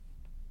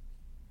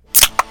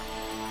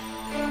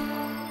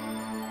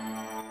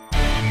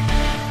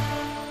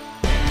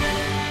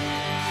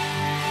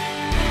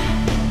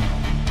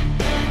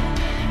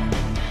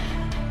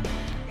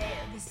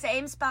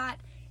spot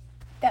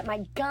that my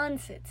gun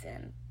sits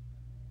in.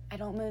 I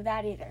don't move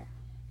that either.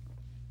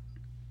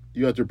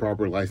 You got your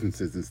proper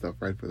licenses and stuff,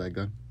 right, for that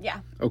gun?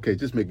 Yeah. Okay,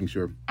 just making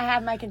sure. I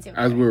have my concealed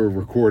As carry. we were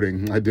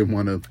recording, I didn't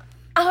want to...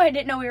 Oh, I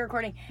didn't know we were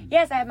recording.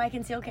 Yes, I have my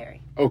concealed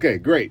carry. Okay,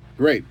 great.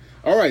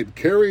 All right,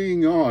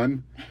 carrying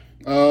on.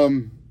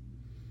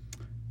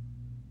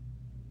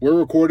 We're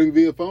recording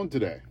via phone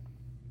today.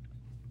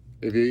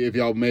 If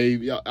y'all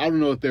may... I don't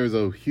know if there's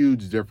a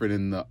huge difference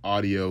in the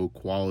audio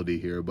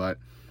quality here, but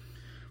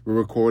we're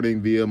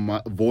recording via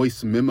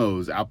voice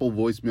memos, Apple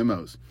Voice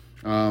Memos.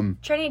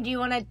 Trini, do you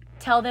want to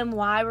tell them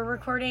why we're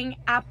recording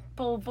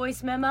Apple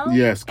Voice Memo?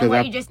 Yes, and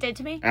what you just did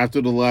to me?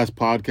 After the last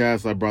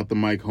podcast, I brought the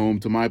mic home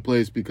to my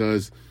place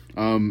because,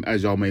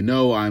 as y'all may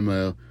know, I'm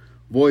a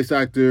voice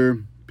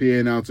actor, PA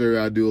announcer.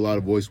 I do a lot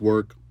of voice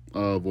work,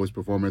 voice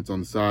performance on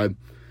the side.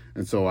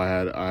 And so I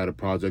had a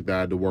project that I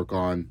had to work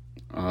on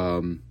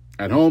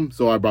at home.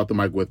 So I brought the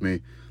mic with me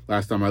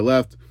last time I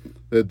left.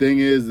 The thing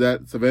is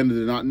that Savannah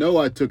did not know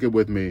I took it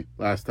with me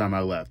last time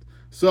I left.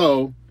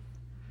 So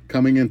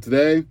coming in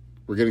today,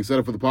 we're getting set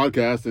up for the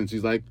podcast, and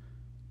she's like,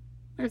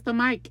 "Where's the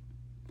mic?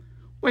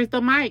 Where's the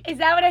mic? Is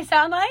that what I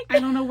sound like? I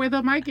don't know where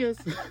the mic is.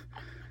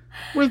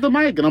 Where's the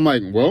mic?" And I'm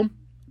like, "Well,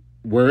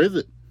 where is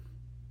it?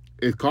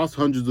 It costs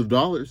hundreds of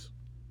dollars.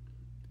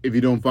 If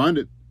you don't find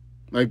it,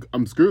 like,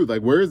 I'm screwed.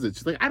 Like, where is it?"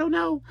 She's like, "I don't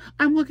know.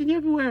 I'm looking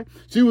everywhere."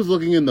 She was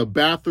looking in the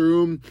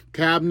bathroom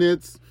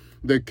cabinets,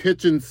 the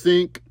kitchen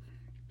sink,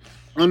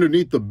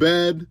 underneath the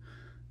bed.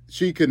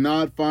 She could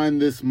not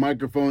find this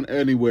microphone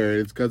anywhere.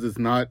 It's because it's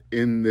not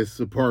in this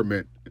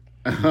apartment.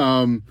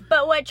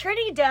 But what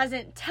Trini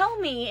doesn't tell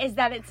me is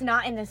that it's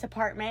not in this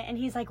apartment. And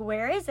he's like,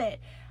 "Where is it?"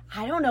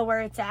 I don't know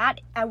where it's at.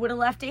 I would have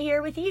left it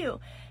here with you.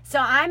 So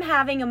I'm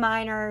having a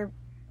minor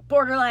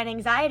borderline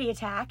anxiety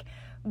attack,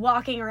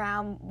 walking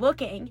around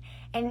looking.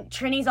 And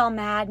Trini's all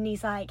mad. And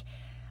he's like,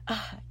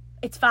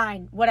 "It's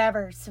fine.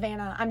 Whatever,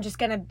 Savannah.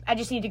 I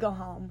just need to go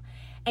home."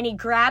 And he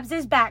grabs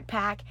his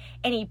backpack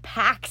and he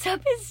packs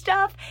up his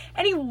stuff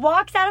and he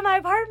walks out of my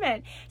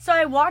apartment. So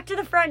I walk to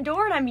the front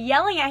door and I'm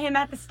yelling at him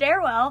at the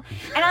stairwell.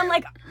 And I'm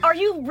like, "Are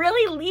you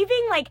really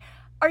leaving? Like,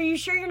 are you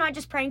sure you're not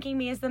just pranking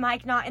me? Is the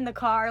mic not in the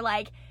car?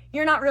 Like,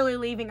 you're not really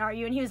leaving, are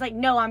you?" And he was like,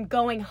 "No, I'm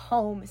going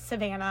home,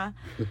 Savannah."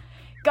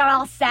 Got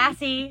all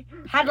sassy,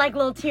 had like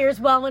little tears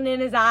welling in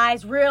his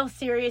eyes, real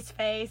serious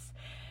face.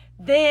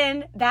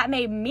 Then that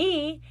made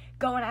me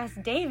go and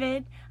ask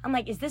David. I'm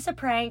like, "Is this a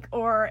prank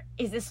or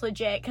is this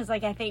legit?" Because,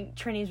 like, I think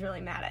Trini's really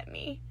mad at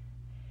me.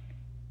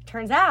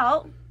 Turns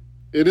out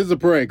it is a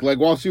prank. Like,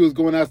 while she was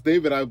going to ask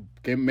David, I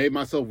made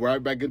myself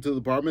right back into the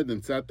apartment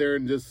and sat there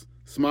and just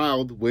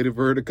smiled, waited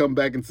for her to come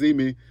back and see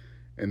me.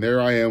 And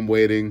there I am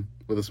waiting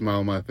with a smile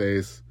on my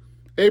face.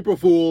 April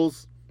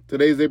Fools.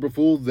 Today's April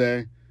Fool's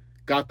Day.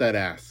 Got that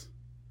ass.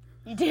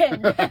 you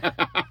did.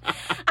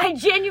 I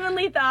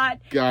genuinely thought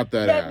Got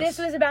that that ass.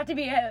 this was about to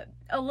be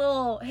a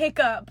little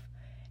hiccup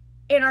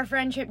in our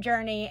friendship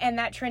journey, and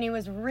that Trini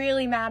was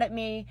really mad at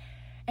me,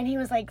 and he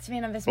was like,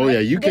 "Savannah, this." Oh yeah,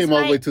 you came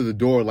all the way to the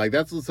door. Like,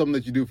 that's something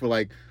that you do for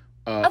like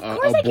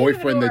a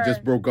boyfriend that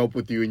just broke up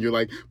with you, and you're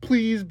like,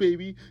 "Please,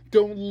 baby,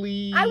 don't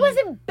leave." I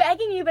wasn't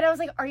begging you, but I was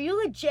like, "Are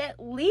you legit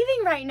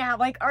leaving right now?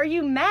 Like, are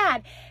you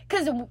mad?"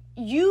 Because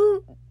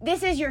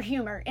this is your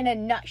humor in a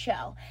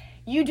nutshell.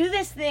 You do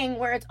this thing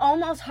where it's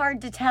almost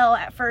hard to tell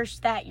at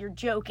first that you're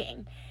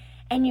joking.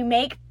 And you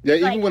make... Yeah,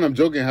 even when I'm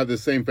joking, I have the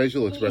same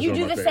facial expression on my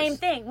face. You do the same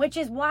thing, which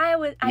is why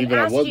I even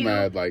I was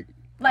mad, I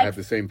like, have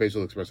the same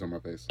facial expression on my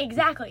face.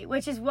 Exactly,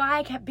 which is why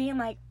I kept being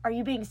like, "Are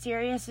you being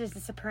serious? Is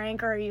this a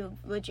prank, or are you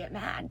legit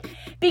mad?"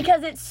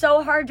 Because it's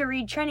so hard to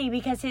read Trini,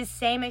 because his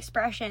same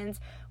expressions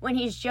when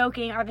he's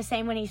joking are the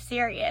same when he's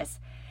serious.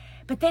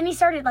 But then he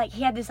started, like,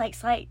 he had this, like,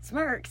 slight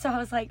smirk, so I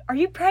was like, "Are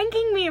you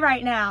pranking me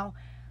right now?"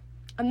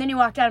 And then he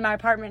walked out of my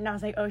apartment, and I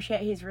was like, "Oh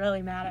shit, he's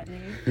really mad at me."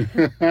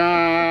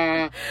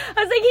 I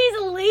was like,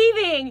 "He's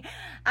leaving."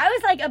 I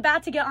was like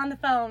about to get on the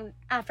phone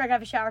after I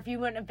got a shower. If you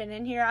wouldn't have been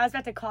in here, I was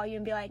about to call you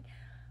and be like,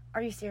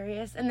 "Are you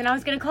serious?" And then I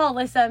was going to call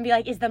Alyssa and be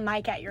like, "Is the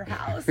mic at your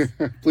house?"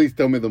 Please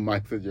tell me the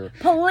mic's at your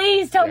house.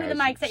 Please tell me the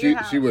mic's at your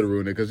house. She would have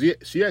ruined it, because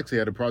she actually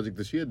had a project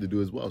that she had to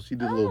do as well. She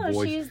did a little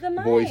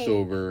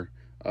voiceover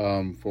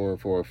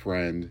for a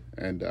friend,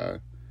 and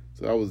so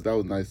that was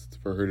nice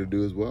for her to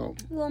do as well.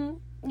 Well,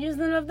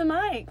 using of the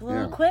mic,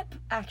 little clip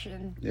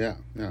action. Yeah.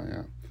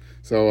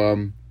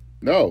 So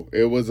no,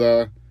 it was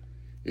a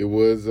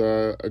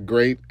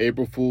great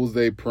April Fool's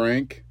Day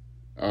prank.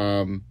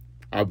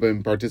 I've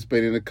been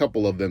participating in a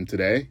couple of them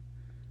today.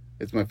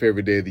 It's my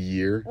favorite day of the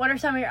year. What are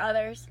some of your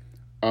others?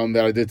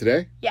 That I did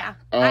today? Yeah.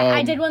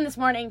 I did one this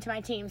morning to my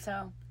team,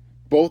 so.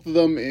 Both of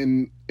them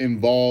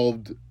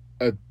involved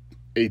a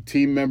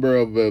team member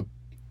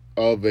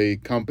of a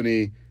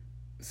company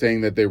saying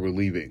that they were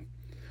leaving.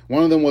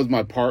 One of them was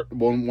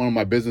one of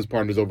my business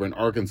partners over in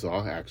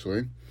Arkansas,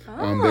 actually.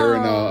 Oh. They're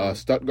in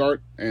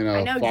Stuttgart and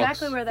I know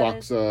exactly where that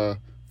is.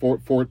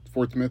 Fort Smith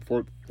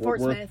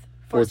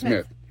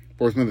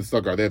and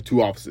Stuttgart. They have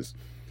two offices.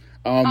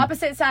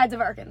 Opposite sides of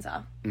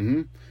Arkansas.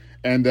 Mm-hmm.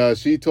 And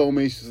she told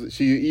me,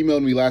 she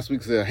emailed me last week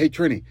and said, "Hey,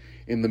 Trini,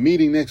 in the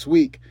meeting next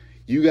week,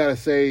 you got to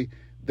say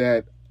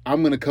that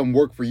I'm going to come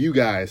work for you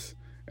guys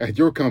at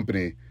your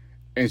company.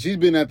 And she's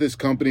been at this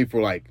company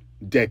for like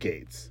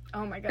decades.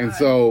 Oh my God. And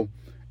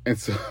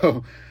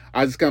so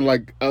I just kind of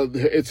like,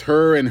 it's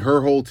her and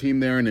her whole team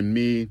there and then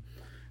me.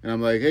 And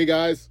I'm like, hey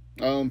guys,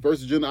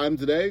 first agenda item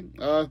today,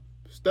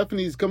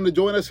 Stephanie's coming to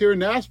join us here in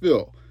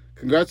Nashville.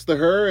 Congrats to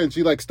her. And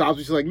she like stops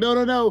me. She's like,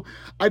 no,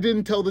 I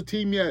didn't tell the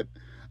team yet.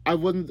 I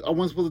wasn't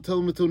supposed to tell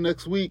them until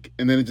next week.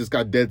 And then it just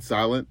got dead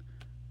silent.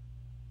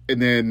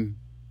 And then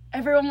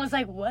everyone was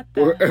like, what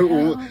the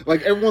hell?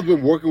 Like, everyone's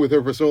been working with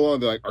her for so long.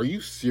 They're like, are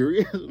you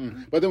serious?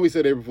 But then we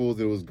said April Fool's.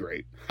 It was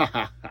great.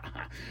 The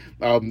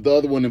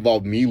other one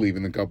involved me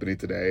leaving the company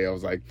today. I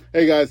was like,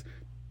 hey, guys,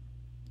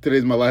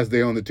 today's my last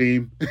day on the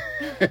team.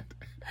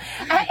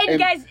 And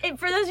guys,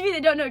 for those of you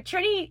that don't know,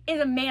 Trini is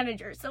a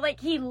manager. So, like,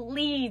 he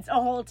leads a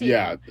whole team.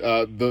 Yeah.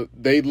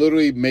 They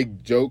literally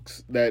make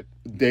jokes that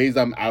days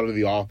I'm out of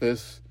the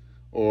office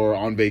or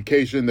on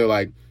vacation, they're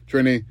like,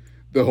 Trini,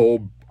 the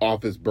whole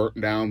office burnt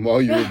down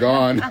while you were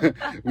gone.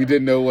 We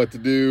didn't know what to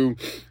do.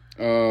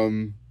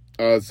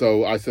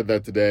 So I said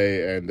that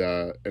today, and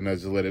I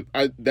just let it.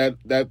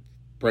 That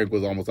prank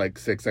was almost like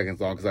 6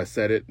 seconds long because I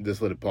said it and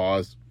just let it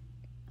pause.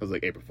 I was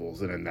like April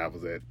Fool's, and then that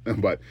was it.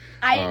 But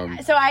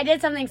so I did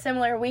something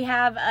similar. We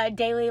have a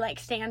daily like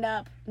stand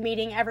up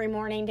meeting every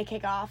morning to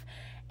kick off,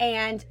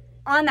 and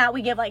on that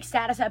we give like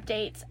status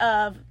updates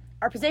of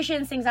our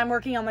positions, things I'm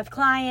working on with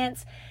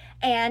clients.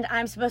 And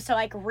I'm supposed to,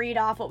 like, read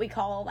off what we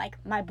call, like,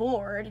 my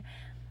board.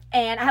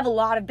 And I have a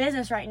lot of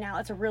business right now.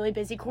 It's a really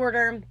busy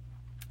quarter.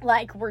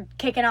 Like, we're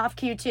kicking off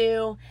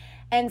Q2.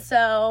 And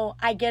so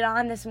I get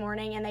on this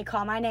morning, and they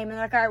call my name. And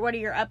they're like, all right, what are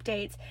your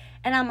updates?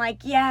 And I'm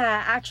like,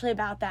 yeah, actually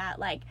about that.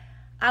 Like,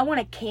 I want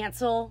to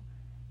cancel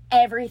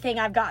everything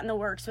I've got in the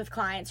works with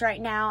clients right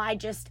now. I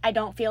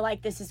don't feel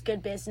like this is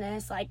good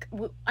business. Like,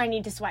 I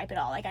need to swipe it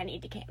all. Like, I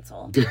need to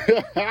cancel.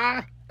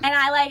 And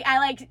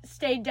I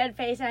stayed dead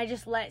face and I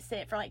just let it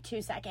sit for like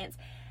 2 seconds.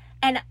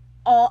 And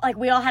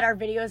we all had our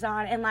videos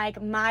on, and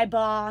like my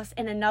boss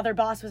and another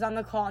boss was on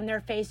the call and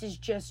their faces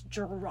just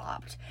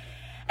dropped.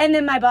 And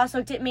then my boss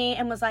looked at me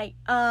and was like,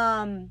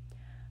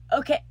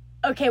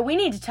 okay, we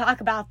need to talk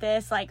about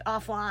this like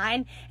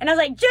offline. And I was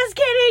like, just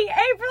kidding,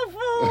 April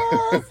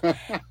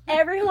Fools.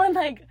 Everyone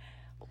like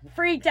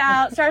freaked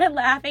out, started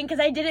laughing because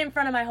I did it in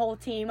front of my whole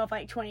team of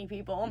like 20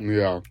 people.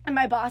 Yeah. And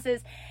my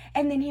bosses.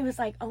 And then he was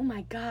like, oh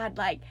my God,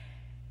 like,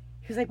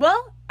 he was like,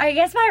 well, I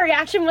guess my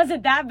reaction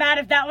wasn't that bad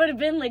if that would have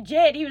been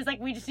legit. He was like,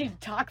 we just need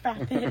to talk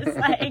about this.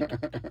 Like,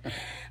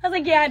 I was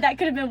like, yeah, that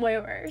could have been way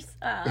worse.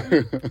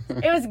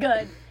 It was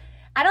good.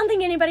 I don't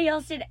think anybody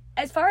else did.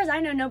 As far as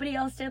I know, nobody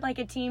else did like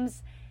a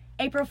team's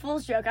April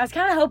Fool's joke. I was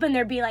kind of hoping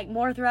there'd be like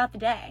more throughout the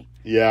day.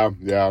 Yeah.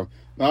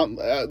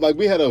 Like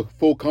we had a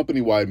full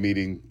company-wide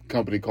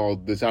company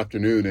called this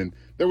afternoon, and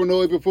there were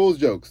no April Fool's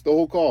jokes. The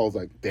whole call was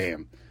like,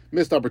 damn.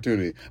 Missed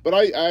opportunity. But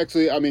I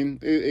actually, I mean,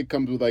 it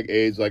comes with like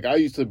age. Like I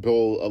used to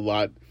pull a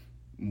lot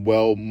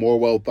more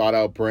well thought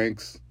out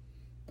pranks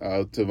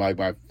to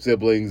my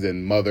siblings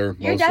and mother.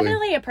 You're mostly.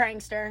 Definitely a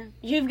prankster.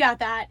 You've got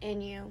that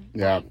in you.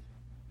 Yeah.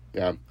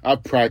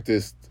 I've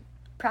practiced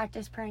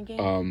pranking.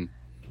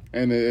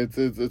 And it's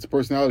a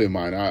personality of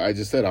mine. I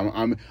just said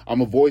I'm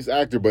a voice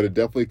actor, but it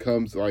definitely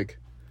comes like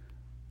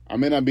I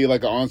may not be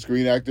like an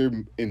on-screen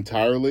actor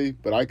entirely,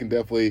 but I can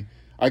definitely.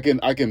 I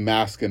can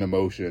mask an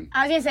emotion.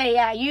 I was gonna say,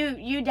 yeah,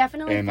 you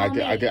definitely. And I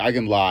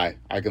can lie,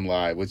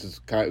 which is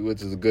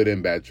a good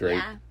and bad trait.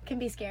 Yeah, can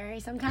be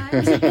scary sometimes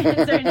in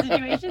certain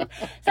situations.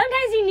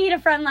 Sometimes you need a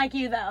friend like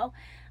you though,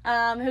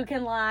 who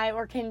can lie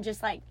or can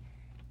just like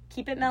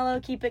keep it mellow,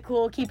 keep it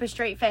cool, keep a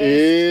straight face.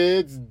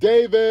 It's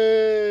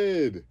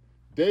David.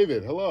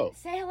 David, hello.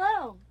 Say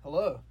hello.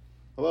 Hello.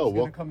 Hello. I'm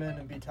gonna come in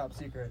and be top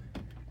secret.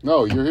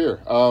 No, you're here.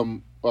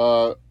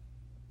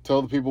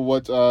 Tell the people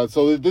what.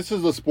 So this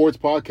is a sports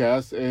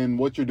podcast, and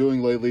what you're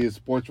doing lately is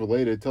sports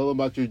related. Tell them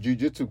about your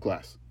jiu-jitsu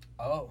class.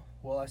 Oh,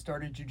 well, I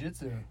started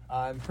jiu-jitsu.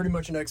 I'm pretty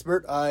much an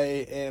expert. I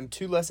am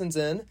 2 lessons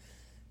in,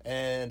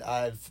 and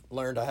I've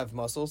learned I have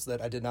muscles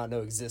that I did not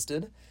know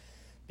existed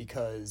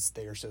because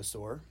they are so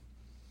sore.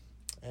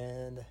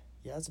 And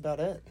yeah, that's about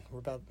it.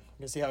 We're gonna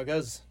see how it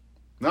goes.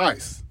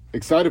 Nice.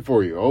 Excited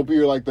for you. I hope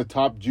you're like the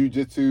top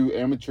jiu-jitsu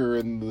amateur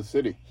in the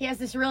city. He has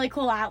this really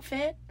cool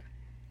outfit.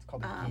 It's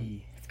called a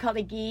gi. Called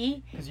a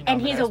gi,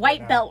 and he's a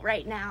white belt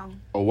right now.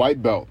 A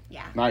white belt.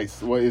 Yeah.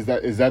 Nice. What is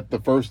that? Is that the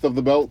first of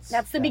the belts?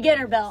 That's the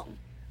beginner belt.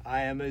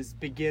 I am as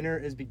beginner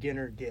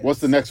gets. What's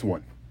the next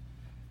one?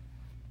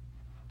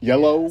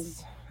 Yellow,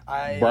 Yes.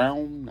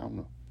 brown. I don't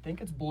know. I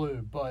think it's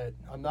blue, but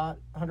I'm not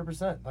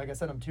 100%. Like I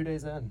said, I'm 2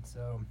 days in,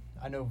 so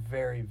I know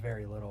very,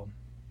 very little.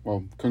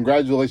 Well,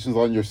 congratulations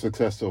on your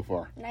success so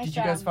far. Nice Did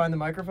job. you guys find the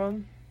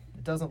microphone?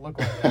 It doesn't look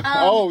like it.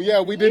 Oh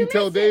yeah, we didn't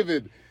tell missed it.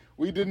 David.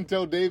 We didn't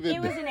tell David.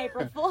 It was an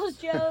April Fool's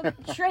joke.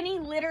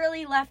 Trini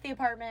literally left the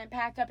apartment,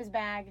 packed up his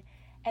bag,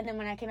 and then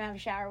when I came out of the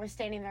shower, was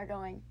standing there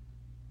going,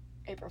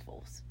 April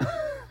Fool's.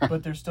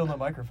 But there's still no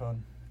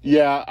microphone.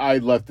 Yeah, I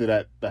left it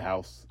at the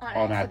house On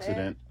on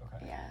accident. accident.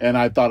 Okay. Yeah. And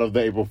I thought of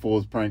the April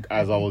Fool's prank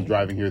as I was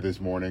driving here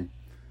this morning.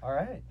 All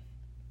right.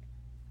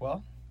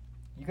 Well,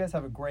 you guys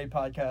have a great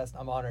podcast.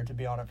 I'm honored to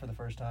be on it for the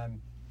first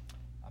time.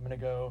 I'm going to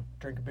go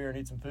drink a beer and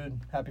eat some food.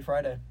 Happy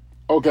Friday.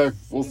 Okay,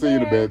 we'll see you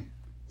in a bit.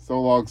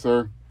 So long,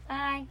 sir.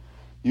 Bye.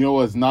 You know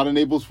what's not an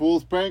April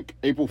Fool's prank?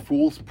 April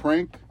Fool's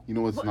prank? You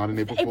know what's not an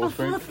April Fool's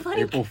prank?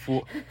 April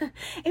Fool.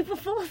 April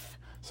Fool's.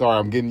 Sorry,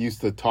 I'm getting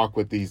used to talk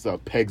with these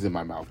pegs in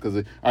my mouth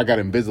because I got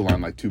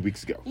Invisalign like 2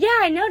 weeks ago. Yeah,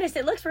 I noticed.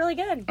 It looks really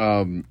good.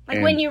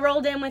 Like when you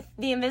rolled in with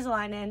the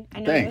Invisalign in, I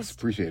noticed. Thanks,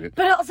 appreciate it.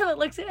 But also, it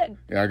looks good.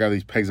 Yeah, I got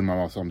these pegs in my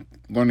mouth, so I'm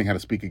learning how to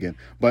speak again.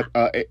 But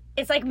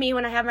it's like me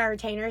when I have my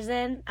retainers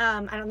in.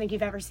 I don't think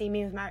you've ever seen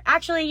me with my...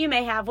 Actually, you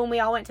may have. When we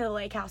all went to the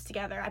lake house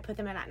together, I put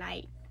them in at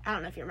night. I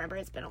don't know if you remember.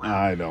 It's been a while.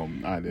 I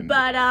didn't.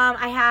 But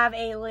I have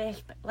a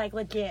lisp, like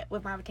legit,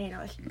 with my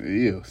retainers.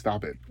 Ew,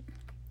 stop it.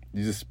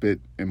 You just spit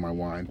in my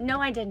wine.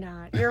 No, I did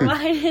not. Your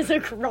wine is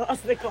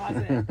across the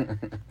closet.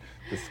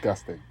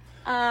 Disgusting.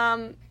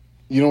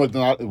 You know what's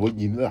not? What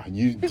do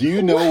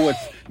you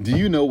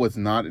know what's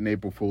not an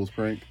April Fool's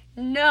prank?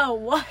 No,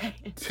 what?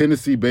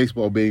 Tennessee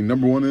baseball being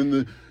number 1 in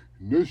the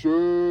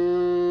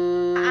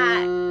nation.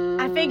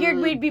 I figured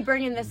we'd be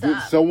bringing this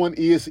up. Someone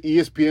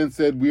ESPN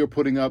said we are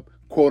putting up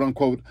quote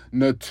unquote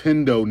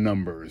Nintendo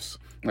numbers.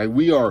 Like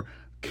we are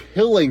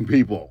killing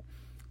people.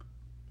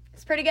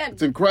 It's pretty good.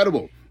 It's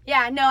incredible.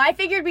 Yeah, no, I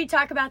figured we'd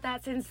talk about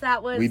that since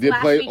that was we did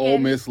last play weekend. Ole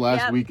Miss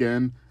last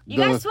weekend. You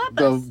guys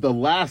swept us. The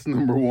last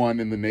number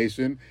 1 in the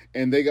nation,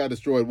 and they got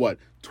destroyed. What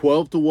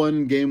 12-1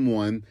 in game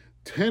 1,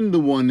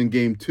 10-1 in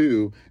game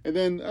 2, and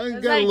then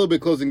got a little bit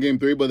close in game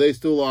 3, but they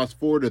still lost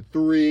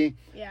 4-3.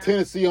 Yeah.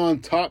 Tennessee on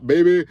top,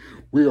 baby.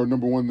 We are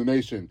number 1 in the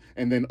nation,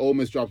 and then Ole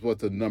Miss drops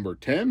to number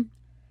 10.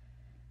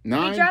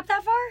 9? Did we drop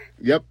that far?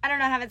 Yep. I don't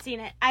know. I haven't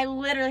seen it. I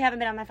literally haven't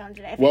been on my phone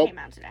today. It came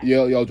out today.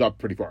 Y'all dropped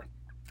pretty far.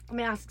 Let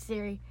me ask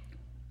Siri.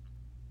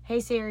 Hey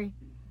Siri,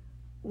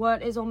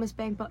 what is Ole Miss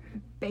baseball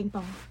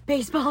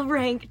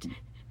ranked?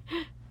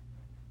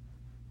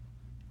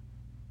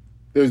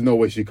 There's no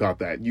way she caught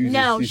that.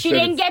 She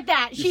didn't get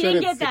that. She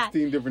didn't get that.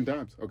 16 different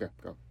times. Okay,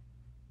 go.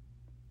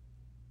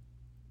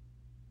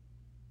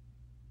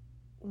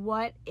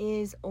 What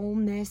is Ole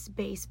Miss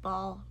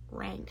baseball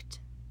ranked?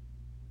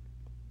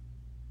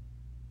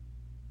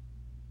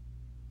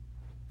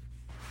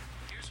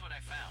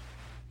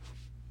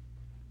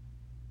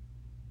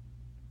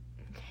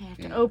 I have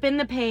to open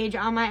the page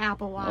on my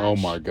Apple Watch. Oh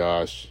my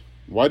gosh.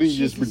 Why didn't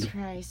you just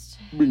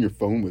bring your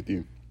phone with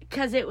you?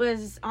 Because it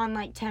was on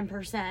like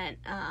 10%,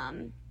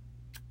 and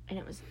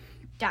it was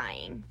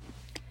dying.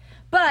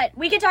 But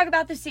we can talk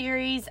about the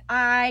series.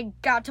 I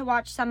got to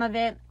watch some of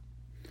it.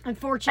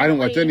 Unfortunately, I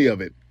didn't watch any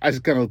of it. I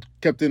just kind of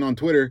kept in on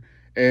Twitter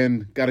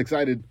and got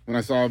excited when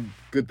I saw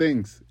good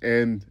things.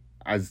 And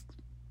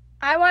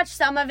I watched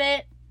some of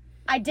it.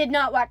 I did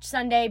not watch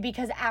Sunday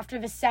because after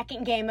the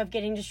second game of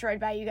getting destroyed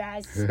by you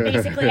guys,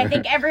 basically, I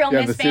think every Ole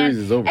Miss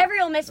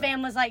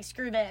fan was like,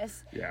 screw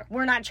this. Yeah.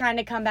 We're not trying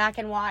to come back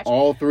and watch.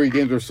 All 3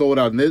 games were sold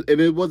out, and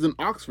it wasn't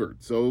Oxford,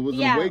 so it was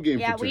an away game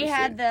for Tennessee. Yeah, we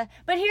had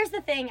but here's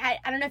the thing. I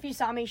don't know if you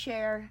saw me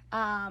share.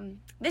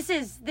 This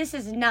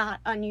is not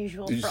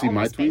unusual for Ole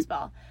Miss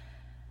baseball.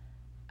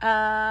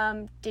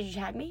 Did you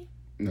tag me?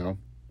 No.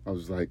 I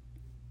was like,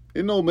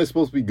 isn't Ole Miss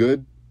supposed to be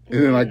good?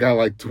 And then I got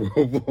like 12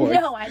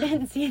 likes. No, I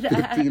didn't see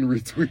that. 15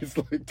 retweets.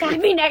 Like tag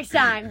me next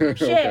time.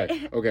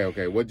 Shit.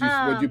 Okay. What'd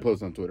you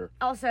post on Twitter?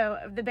 Also,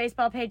 the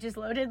baseball page is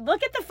loaded.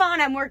 Look at the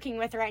font I'm working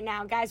with right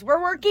now, guys.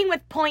 We're working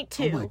with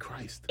 0.2. Oh my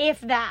Christ. If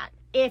that.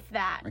 I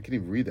can't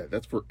even read that.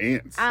 That's for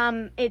ants.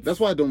 That's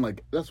why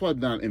I'm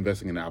not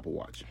investing in an Apple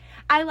Watch.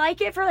 I like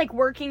it for like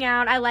working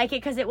out. I like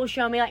it because it will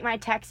show me like my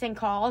texts and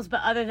calls. But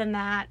other than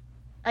that,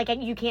 like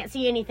you can't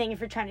see anything if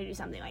you're trying to do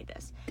something like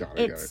this. Got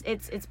it.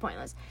 It's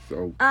pointless.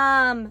 So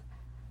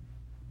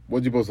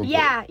what'd you post on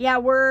Twitter? Yeah,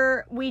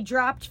 we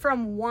dropped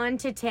from 1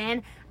 to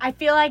 10. I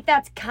feel like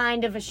that's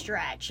kind of a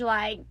stretch.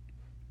 Like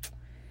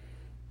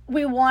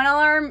we won all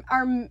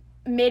our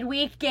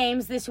midweek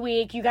games this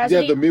week. You guys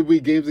the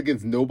midweek games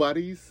against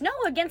nobodies? No,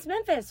 against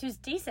Memphis, who's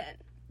decent.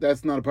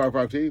 That's not a Power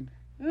 5 team.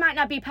 Might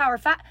not be Power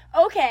 5.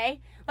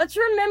 Okay, let's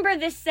remember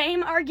this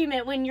same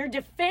argument when you're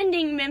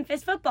defending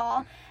Memphis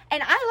football.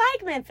 And I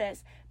like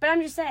Memphis, but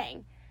I'm just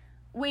saying,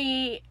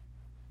 we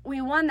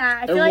won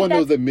that. Everyone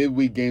knows that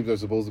midweek games are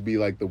supposed to be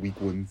like the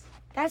weak ones.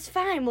 That's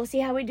fine. We'll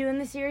see how we do in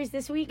the series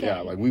this weekend. Yeah,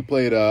 like we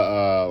played,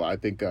 I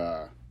think,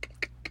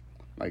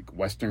 like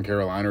Western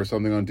Carolina or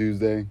something on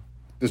Tuesday.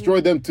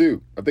 Destroyed them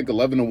too. I think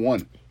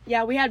 11-1.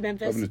 Yeah, we had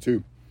Memphis.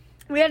 11-2.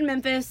 We had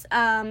Memphis.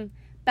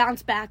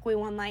 Bounce back. We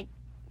won like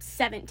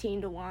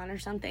 17-1 or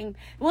something.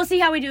 We'll see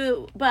how we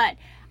do, but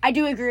I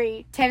do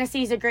agree.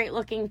 Tennessee's a great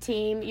looking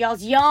team.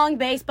 Y'all's young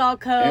baseball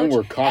coach. And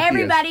we're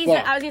cocky as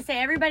fuck. I was gonna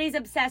say everybody's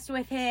obsessed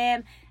with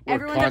him.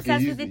 Everyone's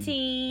obsessed with the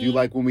team. Do you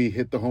like when we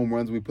hit the home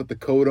runs? We put the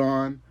coat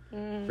on.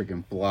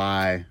 Freaking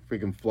fly.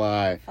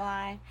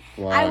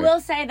 I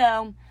will say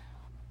though,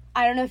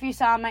 I don't know if you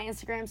saw my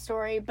Instagram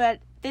story,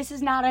 but this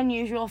is not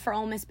unusual for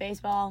Ole Miss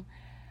baseball.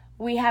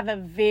 We've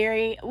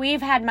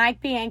had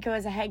Mike Bianco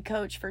as a head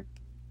coach for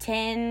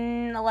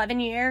 10, 11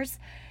 years.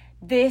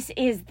 this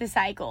is the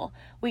cycle.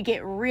 We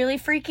get really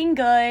freaking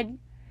good.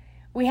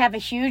 We have a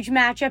huge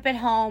matchup at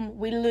home.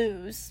 We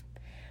lose.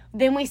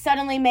 Then we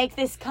suddenly make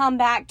this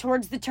comeback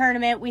towards the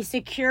tournament. We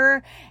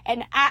secure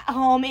an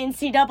at-home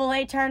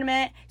NCAA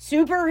tournament,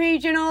 super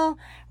regional,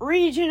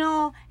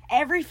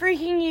 every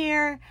freaking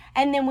year,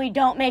 and then we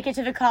don't make it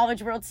to the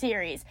College World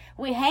Series.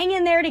 We hang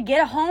in there to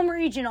get a home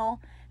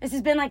regional. This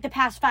has been like the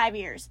past 5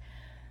 years.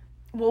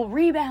 We'll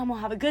rebound, we'll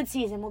have a good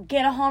season, we'll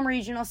get a home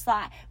regional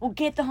slot, we'll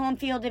get the home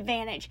field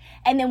advantage,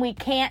 and then we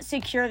can't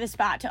secure the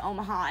spot to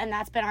Omaha, and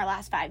that's been our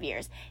last 5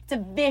 years. It's a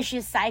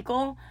vicious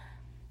cycle.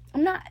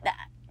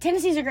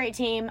 Tennessee's a great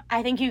team.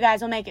 I think you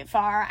guys will make it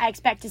far. I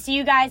expect to see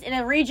you guys in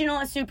a regional,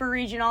 a super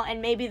regional,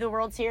 and maybe the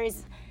World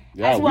Series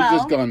as well. We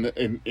just got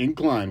an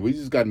incline. We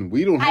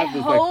don't have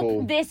this I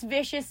hope this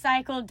vicious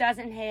cycle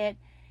doesn't hit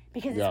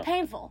because it's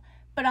painful.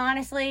 But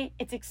honestly,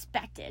 it's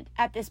expected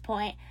at this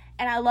point.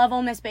 And I love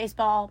Ole Miss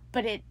baseball,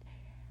 but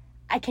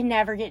I can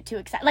never get too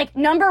excited. Like,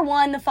 number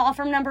 1, the fall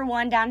from number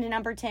 1 down to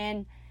number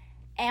 10.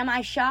 Am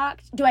I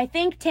shocked? Do I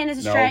think 10 is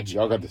a stretch?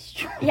 No, y'all got this.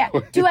 Yeah.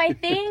 Do I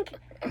think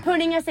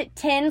putting us at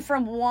 10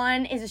 from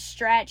 1 is a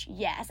stretch?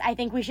 Yes. I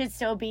think we should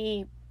still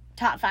be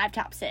top 5,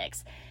 top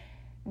 6.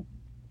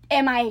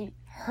 Am I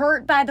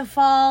hurt by the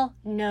fall?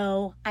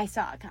 No. I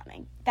saw it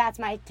coming. That's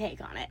my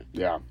take on it.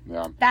 Yeah.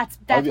 That's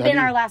been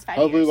our last 5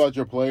 years. How do you feel about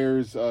your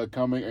players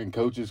coming and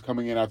coaches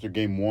coming in after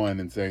game 1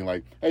 and saying,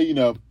 like, hey,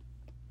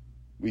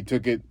 we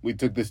took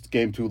this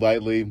game too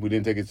lightly. We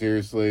didn't take it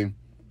seriously.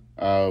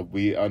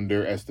 We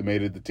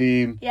underestimated the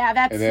team. Yeah,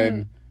 that's...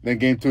 And then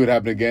game 2, it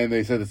happened again.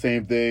 They said the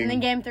same thing. And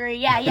then game 3,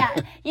 yeah.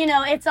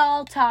 It's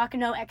all talk,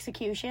 no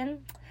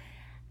execution.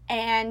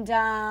 And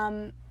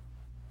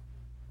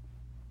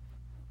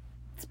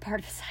it's part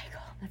of the cycle.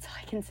 That's all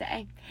I can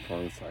say.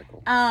 Part of the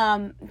cycle.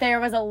 There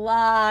was a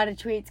lot of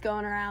tweets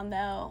going around,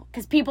 though,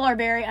 because people are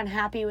very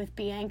unhappy with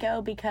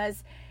Bianco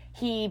because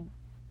he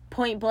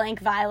point-blank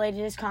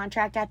violated his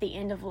contract at the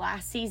end of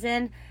last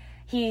season.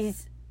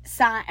 He's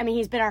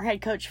been our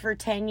head coach for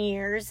 10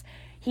 years.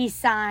 He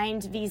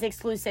signed these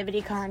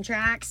exclusivity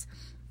contracts,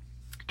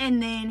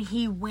 and then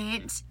he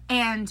went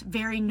and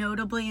very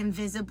notably and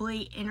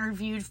visibly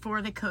interviewed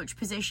for the coach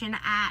position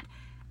at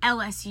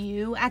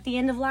LSU at the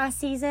end of last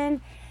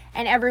season.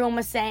 And everyone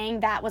was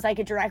saying that was like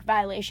a direct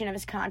violation of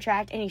his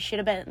contract and he should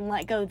have been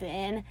let go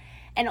then.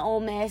 And Ole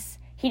Miss,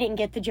 he didn't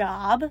get the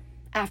job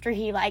after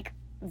he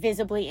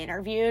visibly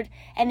interviewed.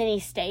 And then he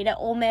stayed at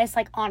Ole Miss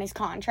on his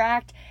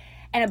contract.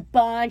 And a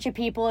bunch of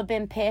people have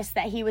been pissed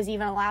that he was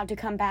even allowed to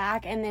come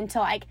back. And then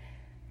to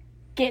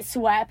get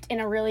swept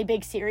in a really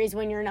big series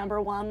when you're number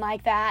 1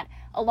 like that.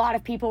 A lot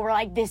of people were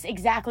like, this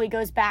exactly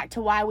goes back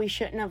to why we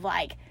shouldn't have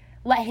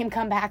let him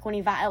come back when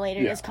he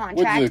violated his contract.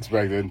 Which is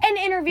expected. And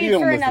interviewed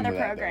for another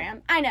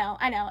program. I know.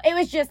 It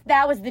was just,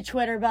 that was the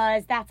Twitter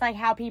buzz. That's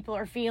how people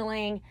are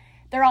feeling.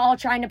 They're all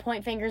trying to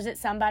point fingers at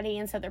somebody,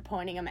 and so they're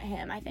pointing them at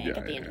him, I think,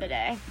 at the end of the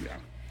day. Yeah.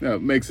 No,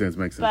 makes sense.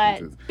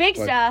 But big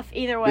stuff,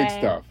 either way. Big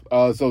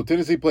stuff. So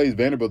Tennessee plays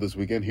Vanderbilt this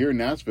weekend here in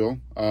Nashville.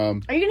 Are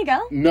you going to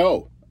go?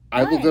 No.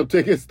 I looked up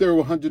tickets. They're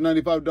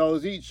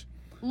 $195 each.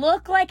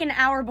 Look an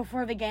hour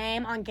before the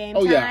game on Game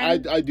Time. Oh, yeah.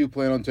 I do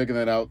plan on checking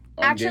that out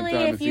on Actually,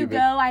 Game Time. if you go,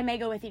 I may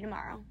go with you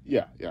tomorrow.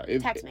 Yeah.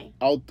 Text me.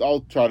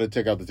 I'll try to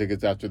check out the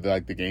tickets after the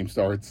game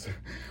starts.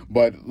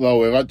 But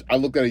if I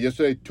looked at it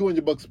yesterday,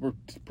 $200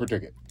 per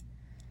ticket.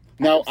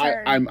 Now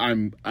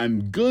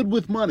I'm good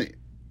with money.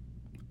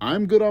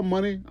 I'm good on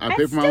money. I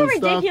pay for my own stuff. It's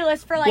still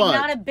ridiculous for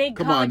not a big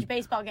college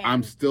baseball game.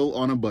 I'm still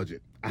on a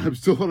budget.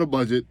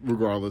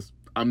 Regardless.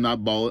 I'm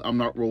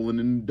not rolling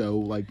in dough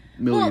like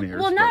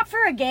millionaires. Well, not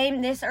for a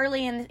game this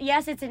early in.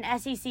 Yes, it's an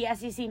SEC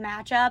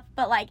matchup,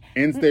 but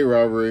in-state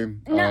rivalry,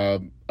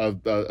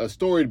 a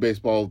storied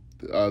baseball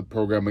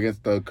program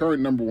against the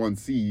current number 1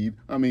 seed.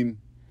 I mean,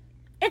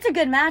 it's a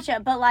good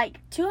matchup, but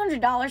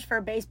 $200 for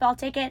a baseball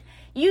ticket,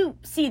 you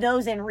see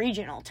those in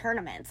regional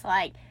tournaments.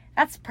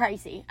 That's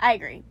pricey. I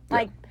agree.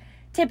 Yeah.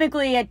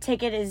 Typically a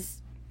ticket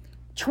is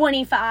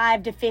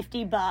 $25 to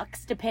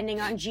 $50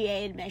 depending on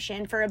GA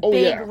admission for a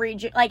big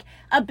region,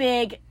 a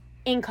big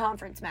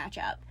in-conference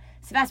matchup.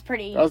 So that's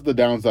the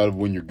downside of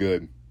when you're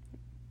good.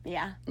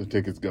 Yeah. The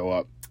tickets go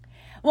up.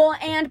 Well,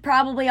 and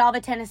probably all the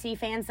Tennessee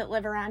fans that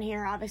live around here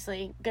are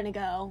obviously going to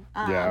go.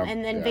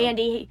 And then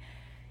Vandy,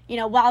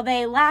 while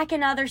they lack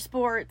in other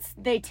sports,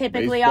 they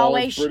typically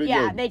always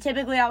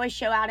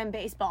show out in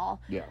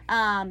baseball.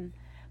 Yeah.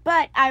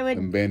 But I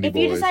would, if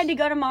you boys. decide to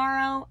go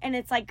tomorrow and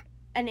it's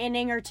an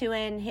inning or 2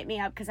 in, hit me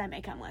up because I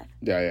may come with.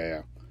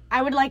 Yeah.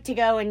 I would like to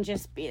go and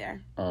just be there.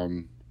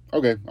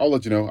 Okay, I'll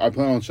let you know. I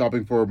plan on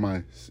shopping for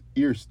my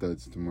ear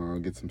studs tomorrow.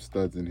 Get some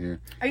studs in here.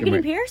 Are you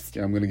getting pierced?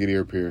 Yeah, I'm going to get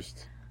ear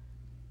pierced.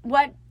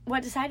 What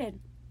decided?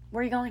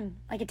 Where are you going?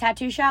 A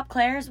tattoo shop?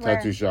 Claire's? Where?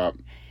 Tattoo shop.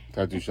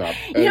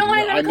 You don't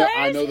want to go to Claire's?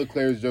 I know the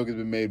Claire's joke has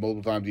been made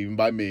multiple times, even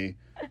by me.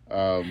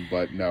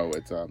 But no,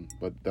 it's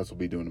but that's what we'll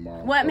be doing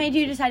tomorrow. What made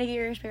you decide to get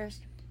your ears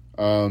pierced?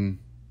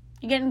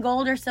 You getting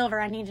gold or silver?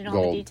 I need to know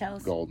all the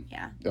details. Gold.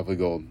 Yeah. Definitely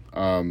gold.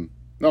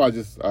 No, I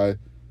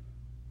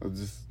was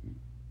just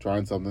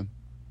trying something.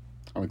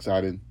 I'm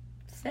excited.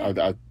 Sick.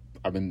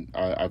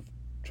 I've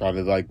tried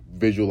to like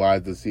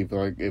visualize to see if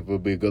it'll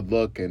be a good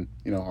look, and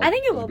I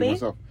think it will be.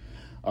 Myself.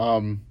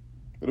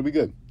 It'll be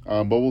good.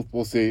 But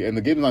we'll see. And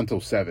the game's not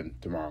until 7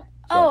 tomorrow.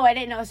 So, I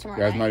didn't know it was tomorrow.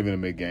 Yeah, it's not even a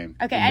mid game.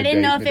 Okay, I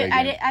didn't know if it.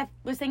 I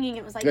was thinking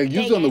it was like. Yeah,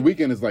 usually on the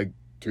weekend it's like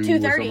 2 or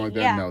something like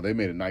that. Yeah. No, they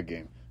made a night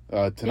game.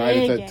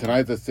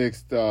 Tonight's at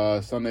 6.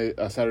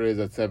 Saturday's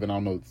at 7. I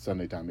don't know the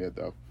Sunday time yet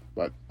though.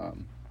 But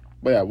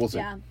yeah, we'll see.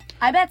 Yeah,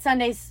 I bet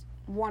Sunday's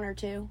 1 or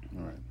 2.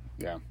 All right.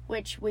 Yeah.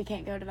 Which we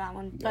can't go to that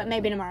one, but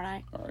maybe tomorrow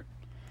night. All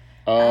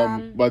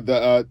right. But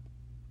to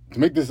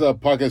make this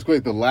podcast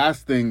quick, the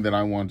last thing that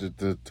I wanted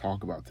to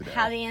talk about today.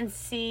 How the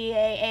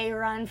NCAA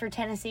run for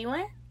Tennessee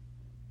went?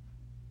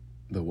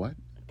 The what?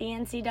 The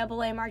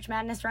NCAA March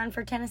Madness run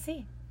for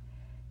Tennessee.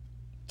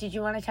 Did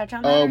you want to touch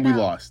on that? We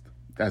lost.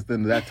 That's the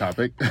end of that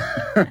topic.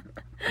 At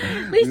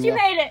least you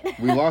made it.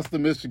 We lost to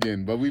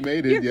Michigan, but we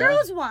made it. Your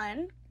girls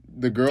won.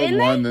 The girls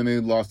won, then they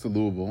lost to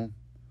Louisville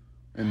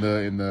in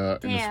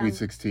the Sweet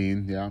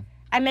 16. Yeah.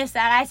 I missed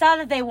that. I saw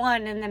that they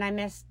won, and then I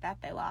missed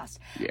that they lost.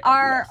 Yeah,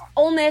 Our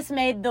Ole Miss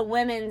made the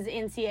women's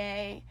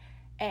NCAA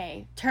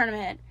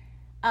tournament,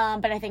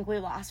 but I think we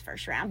lost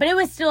first round. But it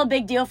was still a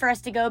big deal for us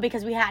to go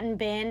because we hadn't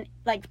been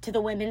like to the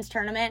women's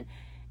tournament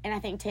in I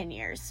think 10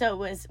 years.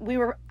 So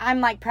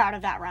I'm like proud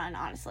of that run,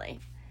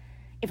 honestly.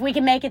 If we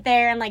can make it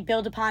there and like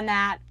build upon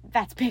that,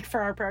 that's big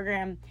for our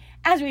program.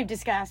 As we've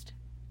discussed,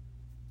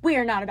 we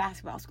are not a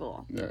basketball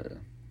school. Yeah.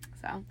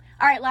 So, all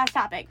right, last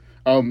topic.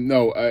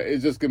 No,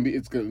 it's just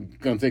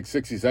gonna take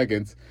 60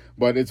 seconds,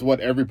 but it's what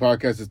every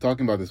podcast is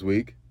talking about this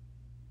week.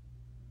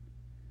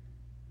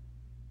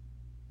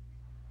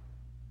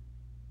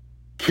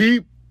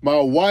 Keep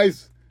my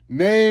wife's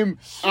name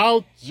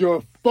out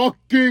your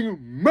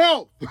fucking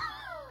mouth. I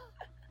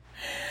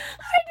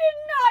did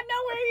not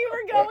know where you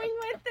were going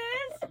with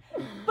this,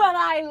 but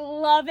I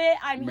love it.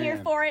 I'm here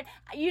for it.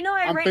 You know,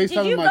 did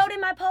you vote in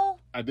my poll?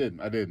 I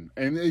didn't.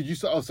 And you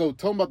saw. So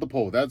tell them about the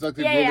poll. That's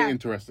actually really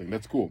interesting.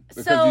 That's cool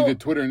because you did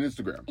Twitter and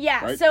Instagram.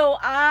 Yeah. Right? So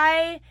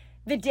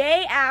the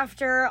day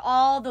after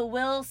all the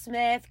Will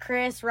Smith,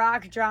 Chris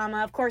Rock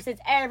drama, of course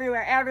it's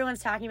everywhere. Everyone's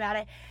talking about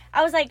it.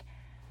 I was like,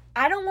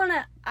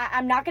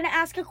 I'm not going to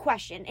ask a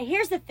question. And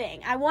here's the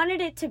thing. I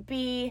wanted it to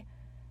be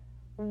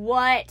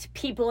what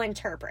people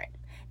interpret.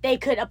 They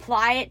could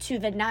apply it to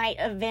the night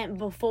event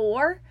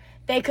before.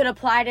 They could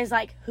apply it as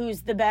like,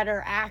 who's the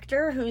better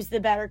actor? Who's the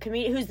better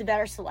comedian? Who's the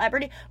better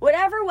celebrity?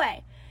 Whatever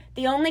way.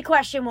 The only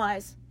question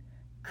was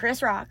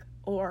Chris Rock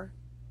or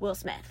Will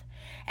Smith.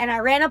 And I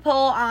ran a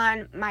poll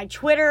on my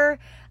Twitter,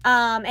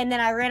 and then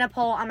I ran a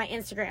poll on my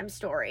Instagram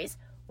stories.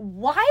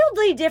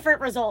 Wildly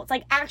different results.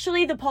 Like,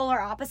 actually the polar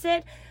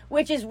opposite,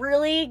 which is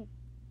really,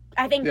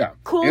 I think,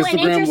 cool and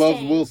interesting. Instagram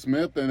loves Will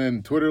Smith, and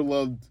then Twitter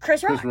loved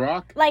Chris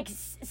Rock. Like,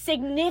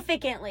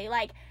 significantly.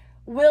 Like,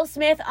 Will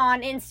Smith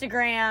on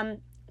Instagram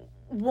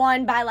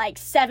won by, like,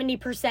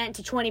 70%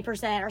 to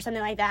 20% or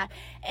something like that.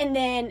 And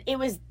then it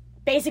was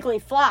basically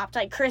flopped.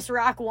 Like, Chris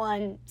Rock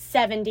won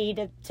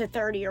 70 to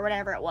 30 or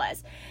whatever it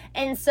was.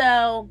 And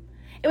so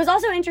it was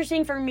also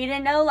interesting for me to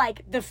know,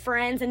 like, the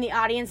friends and the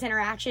audience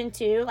interaction,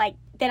 too. Like,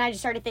 then I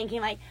just started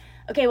thinking, like,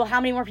 okay, well, how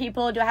many more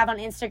people do I have on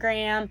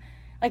Instagram?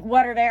 Like,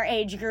 what are their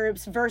age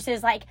groups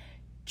versus, like,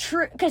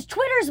 because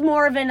Twitter's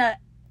more of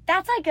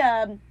that's like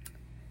a,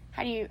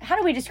 how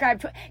do we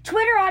describe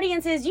Twitter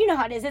audiences? You know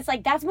how it is. It's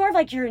like, that's more of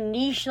like your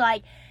niche,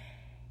 like,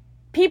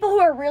 people who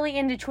are really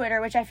into Twitter,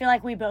 which I feel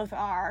like we both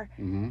are.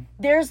 Mm-hmm.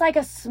 There's like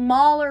a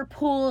smaller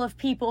pool of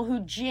people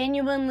who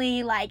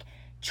genuinely, like,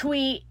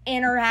 tweet,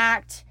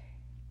 interact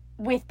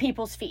with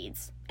people's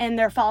feeds and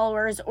their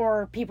followers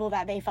or people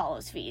that they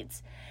follow's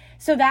feeds.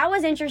 So that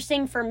was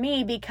interesting for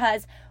me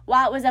because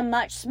while it was a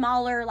much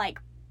smaller, like,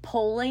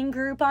 polling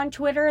group on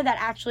Twitter that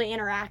actually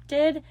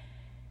interacted,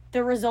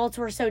 the results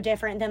were so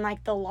different than,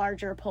 like, the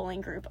larger polling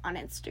group on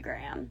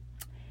Instagram.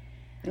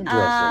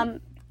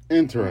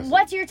 Interesting.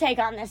 What's your take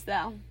on this,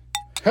 though?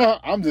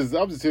 I'm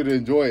just here to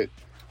enjoy it,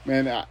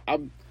 man. I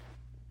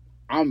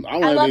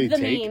love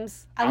the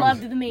memes. I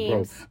loved the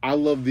memes. Bro, I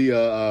love the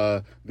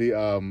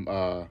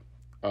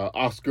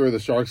Oscar the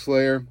Shark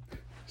Slayer,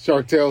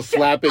 Shark Tale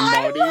slapping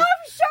Marty. I love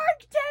Shark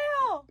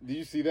Tale. Did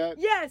you see that?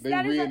 Yes, they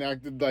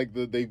reenacted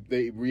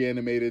they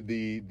reanimated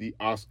the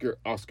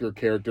Oscar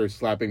character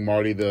slapping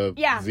Marty the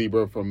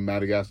zebra from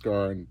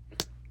Madagascar and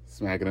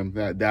smacking him.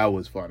 That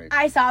was funny.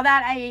 I saw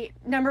that.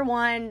 Number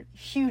one,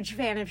 huge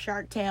fan of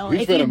Shark Tale.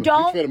 Huge fan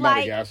of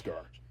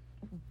Madagascar.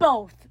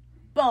 Both.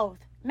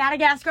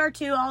 Madagascar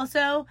 2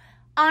 also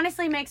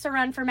honestly makes a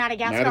run for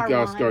Madagascar 1.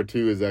 Madagascar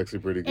 2 is actually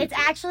pretty good. It's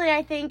actually,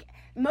 I think,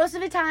 most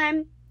of the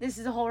time, this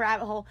is a whole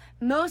rabbit hole,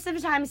 most of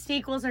the time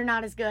sequels are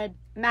not as good.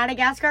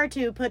 Madagascar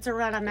 2 puts a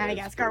run on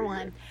Madagascar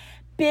 1. Good.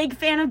 Big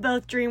fan of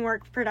both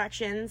DreamWorks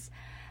productions.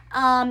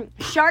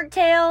 Shark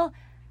Tale,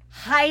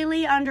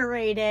 highly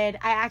underrated.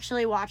 I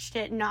actually watched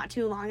it not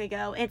too long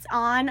ago. It's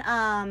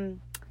on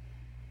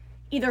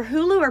either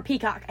Hulu or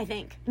Peacock, I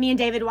think. Me and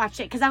David watched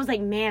it because I was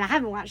like, man, I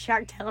haven't watched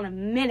Shark Tale in a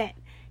minute.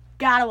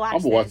 Gotta watch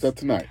this. I'm gonna watch that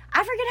tonight.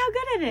 I forget how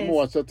good it is. I'm gonna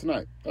watch that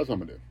tonight. That's what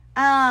I'm gonna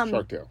do.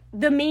 Shark Tale.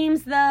 The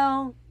memes,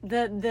 though,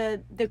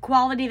 the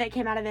quality that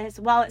came out of this,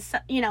 while it's,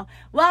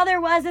 while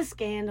there was a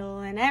scandal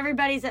and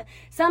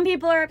some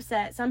people are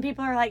upset. Some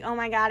people are like, oh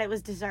my God, it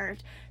was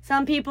deserved.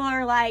 Some people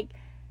are like,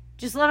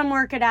 just let them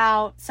work it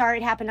out. Sorry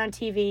it happened on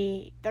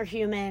TV. They're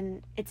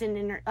human. It's an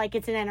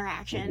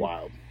interaction.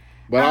 Wild.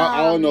 But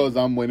all I know is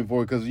I'm waiting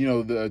for it because,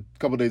 a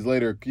couple days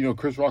later,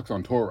 Chris Rock's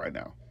on tour right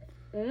now.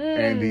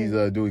 And he's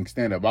doing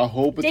stand-up. I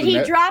hope it's is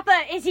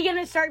he going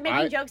to start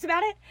making jokes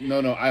about it?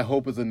 No, I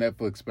hope it's a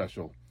Netflix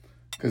special.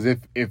 Because if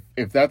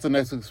that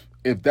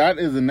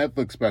is a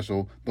Netflix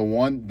special,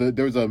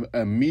 there's an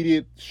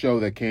immediate show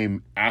that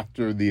came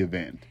after the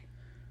event,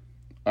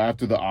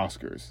 after the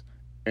Oscars.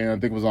 And I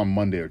think it was on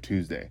Monday or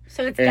Tuesday.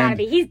 So it's gotta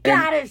be. He's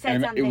gotta have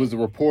said something. It was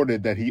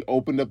reported that he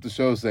opened up the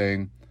show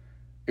saying,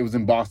 it was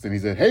in Boston. He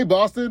said, "Hey,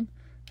 Boston,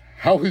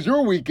 how was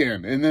your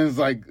weekend?" And then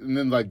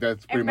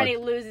that's pretty everybody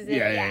much, loses it.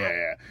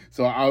 Yeah.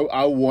 So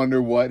I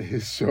wonder what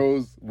his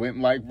shows went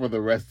like for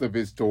the rest of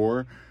his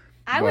tour.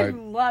 I would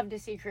love to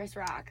see Chris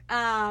Rock.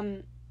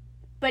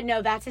 But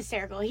no, that's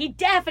hysterical. He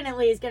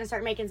definitely is going to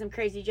start making some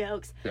crazy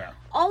jokes. Yeah.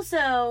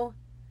 Also,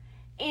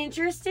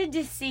 interested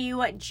to see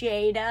what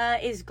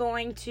Jada is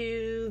going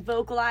to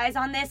vocalize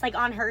on this, like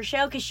on her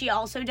show, because she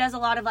also does a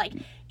lot of like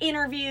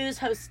interviews,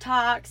 hosts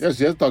talks. Yeah,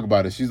 she has to talk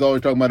about it. She's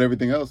always talking about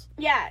everything else.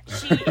 Yeah,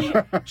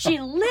 she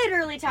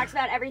literally talks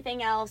about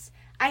everything else.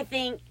 I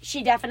think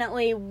she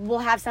definitely will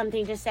have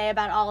something to say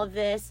about all of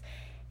this,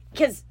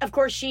 because of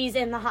course she's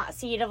in the hot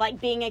seat of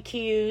like being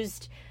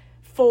accused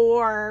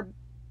for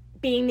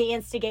being the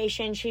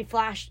instigation. She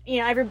flashed,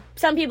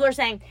 some people are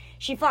saying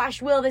she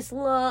flashed Will this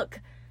look,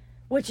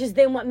 which is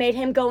then what made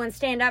him go and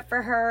stand up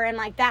for her. And,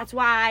 like, that's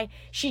why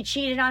she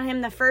cheated on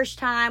him the first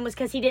time, was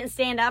because he didn't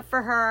stand up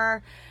for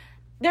her.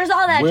 There's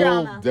all that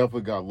drama. Will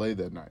definitely got laid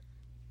that night.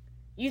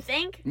 You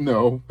think?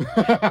 No.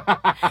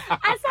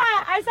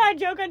 I saw a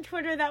joke on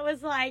Twitter that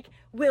was like,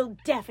 Will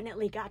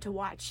definitely got to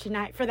watch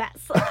tonight for that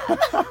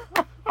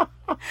slap.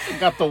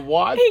 Got to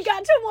watch? He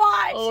got to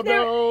watch. Oh,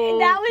 no.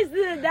 That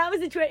was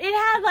the tweet. It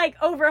had, like,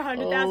 over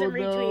 100,000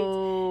 retweets.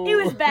 No. It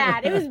was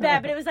bad,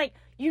 but it was like,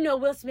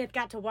 Will Smith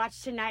got to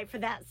watch tonight for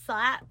that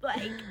slap.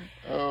 Like,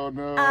 oh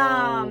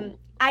no.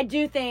 I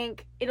do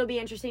think it'll be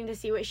interesting to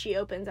see what she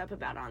opens up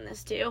about on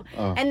this too.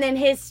 And then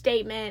his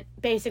statement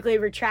basically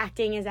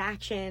retracting his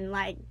action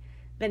like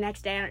the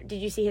next day. Did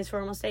you see his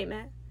formal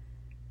statement?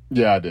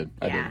 Yeah, I did.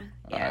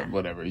 Yeah.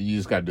 Whatever. You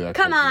just gotta do that.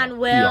 Come on,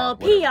 Will.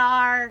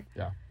 PR.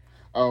 Yeah.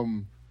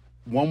 One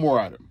more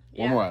item.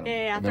 Yeah.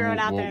 Throw it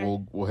out there.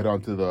 We'll head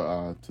on to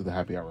the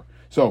happy hour.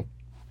 So,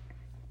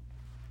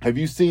 have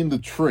you seen the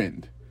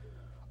trend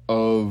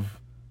of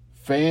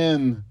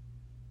fan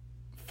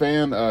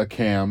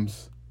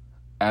cams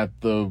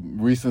at the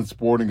recent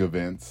sporting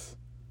events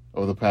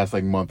over the past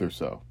month or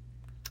so?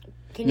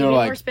 Can you be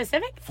more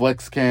specific?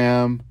 Flex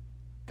cam,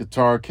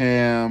 guitar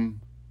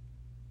cam.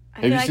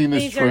 Have you seen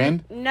this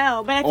trend?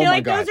 No, but I feel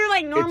like those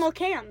are normal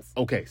cams.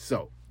 Okay,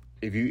 so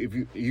if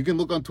you can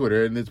look on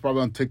Twitter, and it's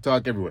probably on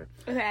TikTok, everywhere.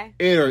 Okay.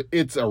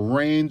 It's a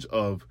range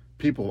of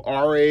people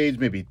our age,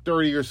 maybe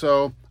 30 or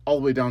so, all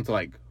the way down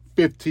to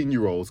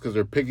 15-year-olds, because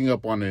they're picking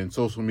up on it in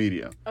social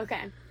media.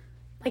 Okay.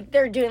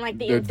 They're doing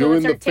the they're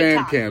doing the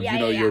fan cams.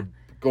 Yeah, you're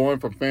going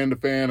from fan to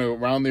fan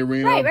around the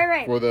arena.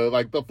 Right. For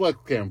the flex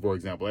cam, for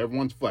example.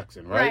 Everyone's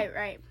flexing, right?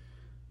 Right.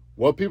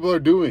 What people are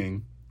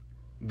doing,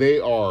 they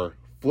are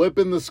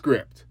flipping the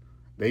script.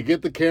 They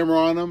get the camera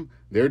on them,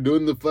 they're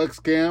doing the flex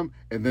cam,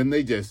 and then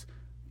they just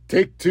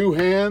take two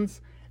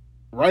hands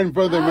right in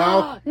front of their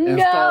mouth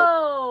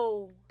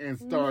and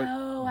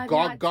start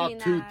Gawk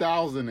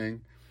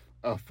 2000ing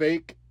a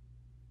fake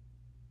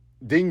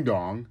ding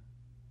dong.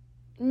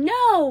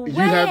 No way. You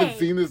haven't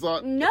seen this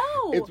on? No.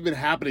 It's been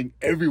happening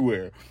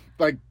everywhere.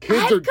 I've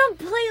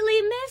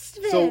completely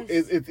missed this. So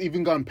it's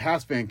even gone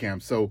past fan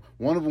cams. So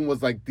one of them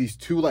was these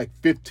two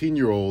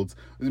 15-year-olds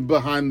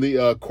behind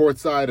the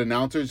courtside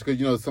announcers,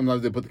 because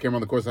sometimes they put the camera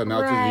on the courtside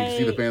announcers and you can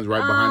see the fans right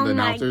behind the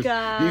announcers.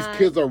 God. These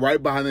kids are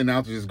right behind the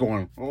announcers just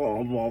going,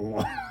 oh, blah,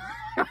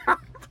 blah.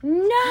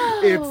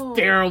 No. It's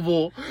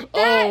terrible.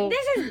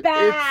 This is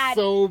bad. It's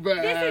so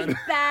bad. This is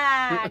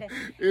bad.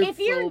 If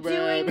you're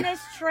doing this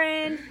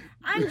trend,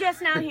 I'm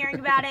just now hearing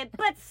about it,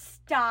 but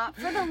stop.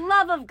 For the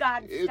love of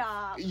God,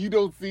 stop. You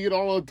don't see it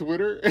all on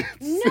Twitter?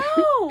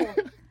 No.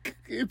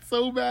 It's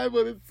so bad,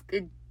 but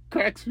it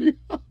cracks me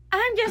up.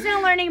 I'm just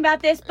now learning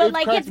about this, but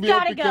it's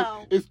gotta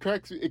go. It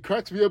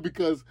cracks me up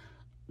because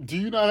do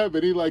you not have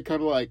any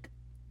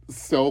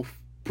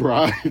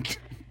self-pride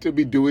to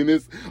be doing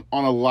this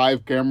on a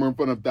live camera in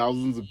front of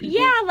thousands of people?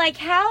 Yeah,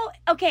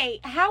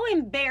 how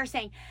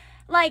embarrassing.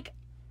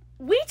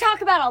 We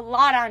talk about a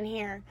lot on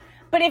here,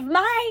 but if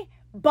my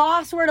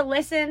boss were to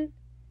listen,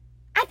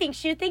 I think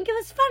she would think it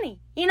was funny.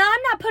 I'm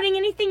not putting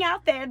anything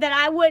out there that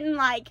I wouldn't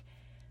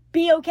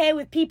be okay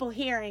with people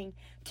hearing.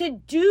 To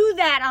do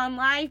that on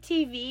live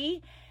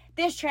TV,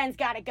 this trend's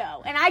got to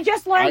go. And I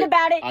just learned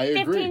about it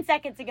 15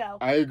 seconds ago.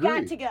 I agree.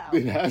 Got to go.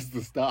 It has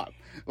to stop.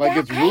 Like,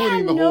 it's I had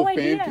ruining the no whole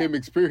idea. fan cam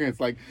experience.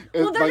 Like,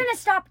 Well, it's they're like, going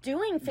to stop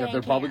doing fan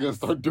they're probably going to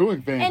cams. start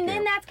doing fan And cam.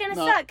 then that's going to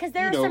Now, suck because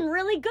there you are know, some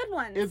really good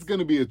ones. It's going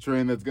to be a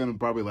trend that's going to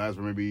probably last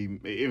for maybe,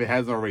 if it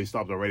hasn't already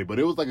stopped already, but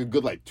it was like a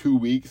good, like, 2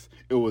 weeks.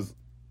 It was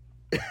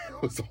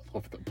all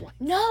over the place.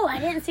 No, I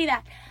didn't see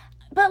that.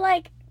 But,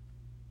 like,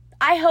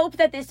 I hope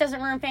that this doesn't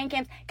ruin fan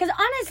cams. Because,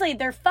 honestly,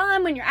 they're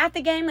fun when you're at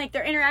the game. Like,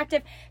 they're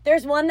interactive.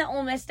 There's one that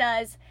Ole Miss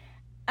does.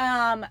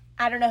 I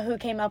don't know who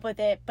came up with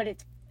it, but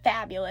it's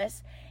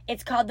fabulous.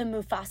 It's called the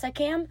Mufasa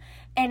cam.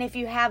 And if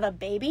you have a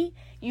baby,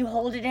 you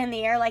hold it in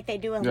the air like they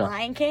do in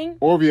Lion King.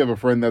 Or if you have a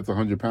friend that's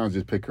 100 pounds,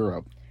 just pick her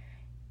up.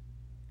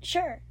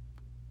 Sure.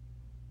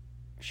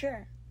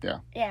 Yeah.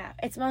 Yeah,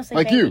 it's mostly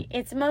Like baby. you.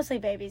 It's mostly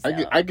babies.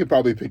 I could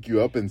probably pick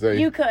you up and say...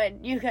 You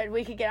could.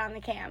 We could get on the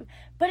cam.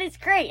 But it's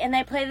great. And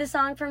they play the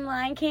song from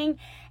Lion King.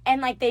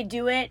 And, like, they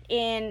do it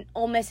in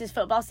Ole Miss's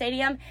football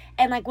stadium.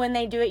 And, like, when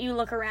they do it, you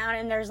look around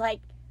and there's,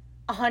 like,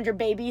 100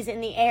 babies in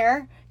the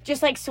air.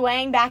 Just, like,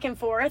 swaying back and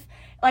forth.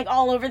 Like,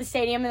 all over the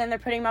stadium. And then they're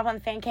putting them up on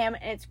the fan cam.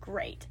 And it's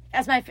great.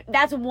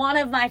 That's one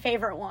of my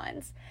favorite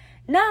ones.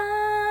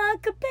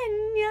 Nakapenya.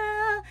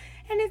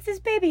 And it's this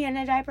baby in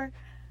a diaper.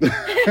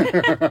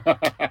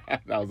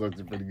 That was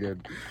actually pretty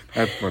good.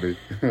 That's funny.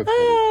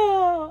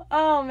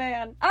 Oh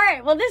man. All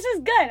right. Well, this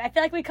is good. I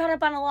feel like we caught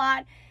up on a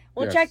lot.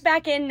 We'll check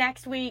back in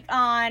next week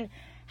on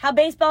how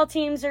baseball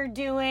teams are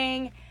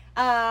doing.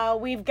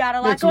 We've got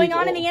a lot going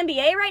on in the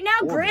NBA right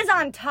now. Grizz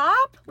on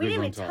top. We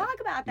didn't even talk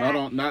about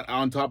that. Not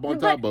on top,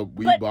 but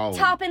we balling.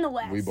 Top in the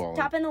West. We balling.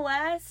 Top in the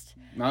West.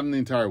 Not in the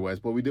entire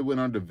West, but we did win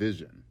our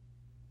division.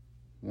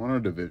 Won our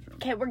division.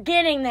 Okay, we're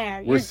getting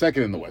there. We're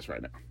second in the West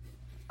right now.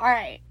 All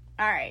right.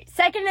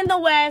 Second in the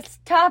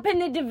West, top in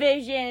the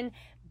division,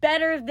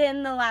 better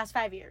than the last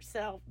 5 years.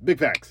 So big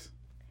facts.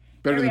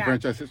 Better than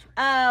franchise history.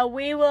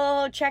 We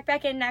will check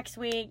back in next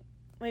week.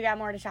 We got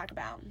more to talk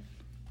about.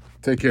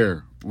 Take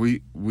care.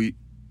 We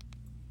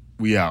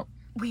out.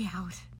 We out.